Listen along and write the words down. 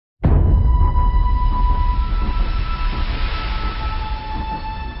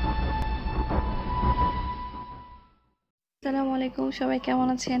আলাইকুম, সবাই কেমন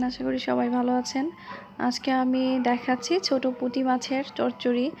আছেন? আশা করি সবাই ভালো আছেন। আজকে আমি দেখাচ্ছি ছোট পুঁটি মাছের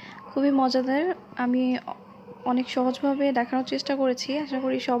চচ্চড়ি। খুবই মজাদার। আমি অনেক সহজভাবে দেখানোর চেষ্টা করেছি। আশা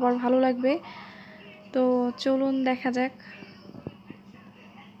করি সবার ভালো লাগবে। তো চলুন দেখা যাক।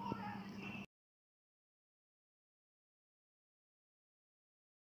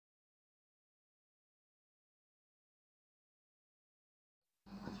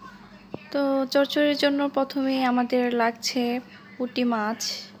 তো চচ্চড়ির জন্য প্রথমেই আমাদের লাগছে পুঁটি মাছ,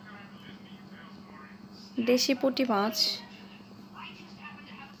 দেশি পুঁটি মাছ।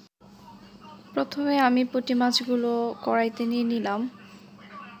 প্রথমে আমি পুঁটি মাছগুলো কড়াইতে নিয়ে নিলাম।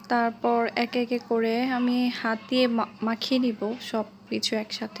 তারপর একে একে করে আমি হাত দিয়ে মাখিয়ে নিব সব কিছু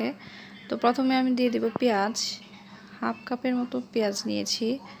একসাথে। তো প্রথমে আমি দিয়ে দেব পেঁয়াজ, হাফ কাপের মতো পেঁয়াজ নিয়েছি।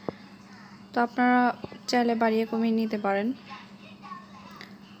 তো আপনারা চাইলে বাড়িয়ে কমিয়ে নিতে পারেন।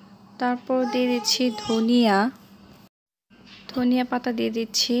 তারপর দিয়ে দিচ্ছি ধনিয়া পাতা দিয়ে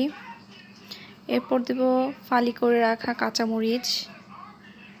দিচ্ছি। এরপর দেব ফালি করে রাখা কাঁচামরিচ,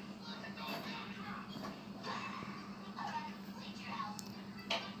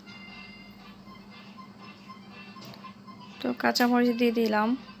 তো কাঁচামরিচ দিয়ে দিলাম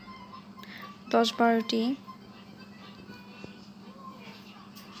 10-12টি।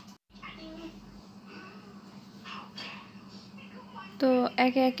 তো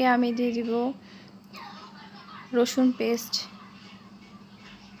একে একে আমি দিয়ে দিব রসুন পেস্ট,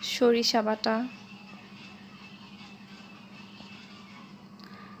 সরিষা বাটা,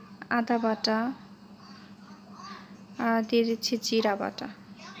 আদা বাটা, আর দিয়ে দিচ্ছি জিরা বাটা।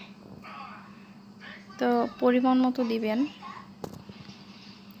 তো পরিমাণ মতো দিবেন।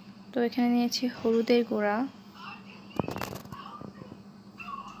 তো এখানে নিয়েছি হলুদের গুঁড়া,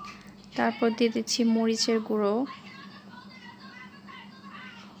 তারপর দিয়ে দিচ্ছি মরিচের গুঁড়ো,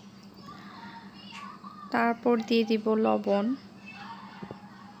 তারপর দিয়ে দিব লবণ,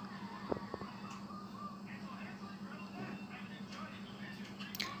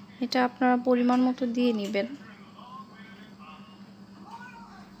 এটা আপনারা পরিমাণ মতো দিয়ে নেবেন,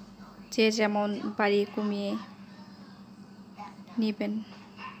 যে যেমন বাড়িয়ে কমিয়ে নেবেন।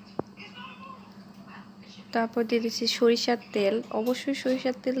 তারপর দিয়ে দিচ্ছি সরিষার তেল। অবশ্যই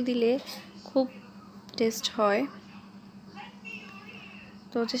সরিষার তেল দিলে খুব টেস্ট হয়।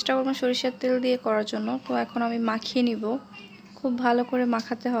 তো চেষ্টা করবেন সরিষার তেল দিয়ে করার জন্য। তো এখন আমি মাখিয়ে নিব। খুব ভালো করে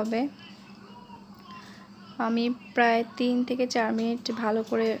মাখাতে হবে। আমি প্রায় 3 থেকে 4 মিনিট ভালো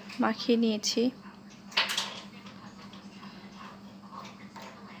করে মাখিয়ে নিয়েছি।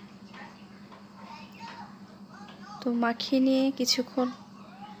 তো মাখিয়ে নিয়ে কিছুক্ষণ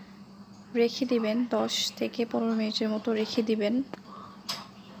রেখে দিবেন, 10 থেকে 15 মিনিটের মতো রেখে দিবেন।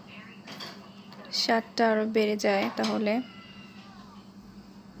 স্বাদটা আরও বেড়ে যায় তাহলে।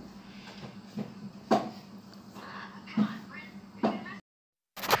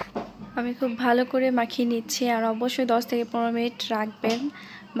 আমি খুব ভালো করে মাখিয়ে নিচ্ছি, আর অবশ্যই 10 থেকে 15 মিনিট রাখবেন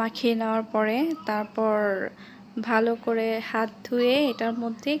মাখিয়ে নেওয়ার পরে। তারপর ভালো করে হাত ধুয়ে এটার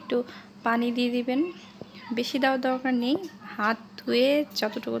মধ্যে একটু পানি দিয়ে দিবেন। বেশি দেওয়ার দরকার নেই, হাত ধুয়ে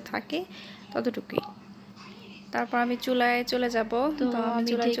যতটুকু থাকে ততটুকুই। তারপর আমি চুলায় চলে যাব। তো আমি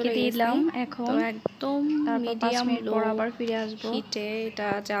চুলায় চলে দিলাম এখন। একদম মিডিয়াম লো আবার ফিরে আসবো। হিটে এটা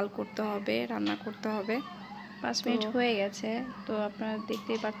জাল করতে হবে, রান্না করতে হবে। 5 মিনিট হয়ে গেছে। তো আপনারা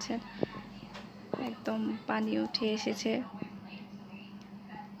দেখতেই পাচ্ছেন একদম পানি উঠে এসেছে।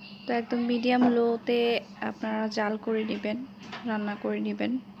 তো একদম মিডিয়াম লোতে আপনারা জাল করে নেবেন, রান্না করে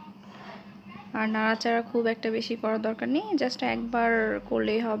নেবেন। আর নাড়াচাড়া খুব একটা বেশি করার দরকার নেই, জাস্ট একবার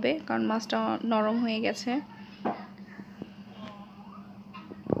করলেই হবে, কারণ মাছটা নরম হয়ে গেছে।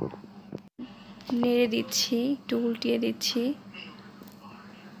 নেড়ে দিচ্ছি, একটু উল্টিয়ে দিচ্ছি।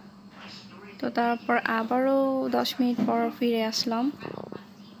 তো তারপর আবারও 10 মিনিট পর ফিরে আসলাম।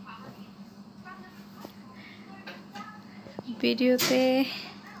 ভিডিওতে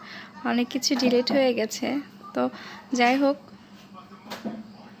অনেক কিছু ডিলিট হয়ে গেছে। তো যাই হোক,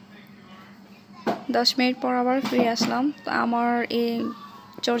 10 মিনিট পর আবার ফিরে আসলাম। তো আমার এই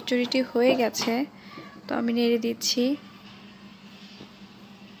চচ্চড়িটি হয়ে গেছে। তো আমি নেড়ে দিচ্ছি।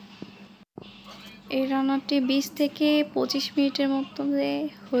 এই রান্নাটি 20 থেকে 25 মিনিটের মতো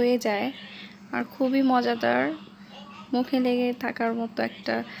হয়ে যায়, আর খুবই মজাদার, মুখে লেগে থাকার মতো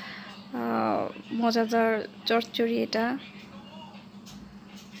একটা মজাদার চচ্চড়ি এটা।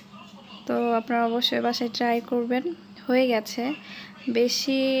 তো আপনারা অবশ্যই বাসায় ট্রাই করবেন। হয়ে গেছে,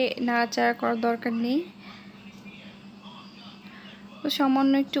 বেশি নাড়াচাড়া করার দরকার নেই। তো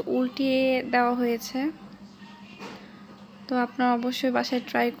সামান্য একটু উল্টিয়ে দেওয়া হয়েছে। তো আপনারা অবশ্যই বাসায়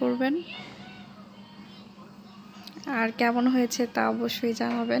ট্রাই করবেন, আর কেমন হয়েছে তা অবশ্যই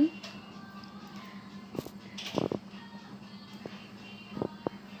জানাবেন।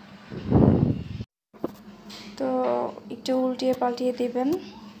 তো একটু উল্টিয়ে পাল্টিয়ে দিবেন।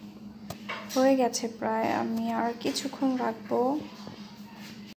 হয়ে গেছে প্রায়, আমি আর কিছুক্ষণ রাখবো।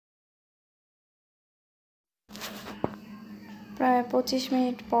 প্রায় 25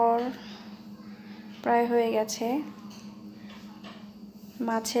 মিনিট পর প্রায় হয়ে গেছে।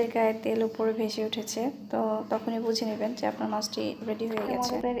 মাছের গায়ে তেল উপরে ভেসে উঠেছে, তো তখনই বুঝে নেবেন যে আপনার মাছটি রেডি হয়ে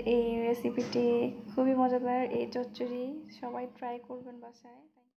গেছে। মজাদার এই রেসিপিটি খুবই মজাদার, এই চচ্চড়ি সবাই ট্রাই করবেন বাসায়।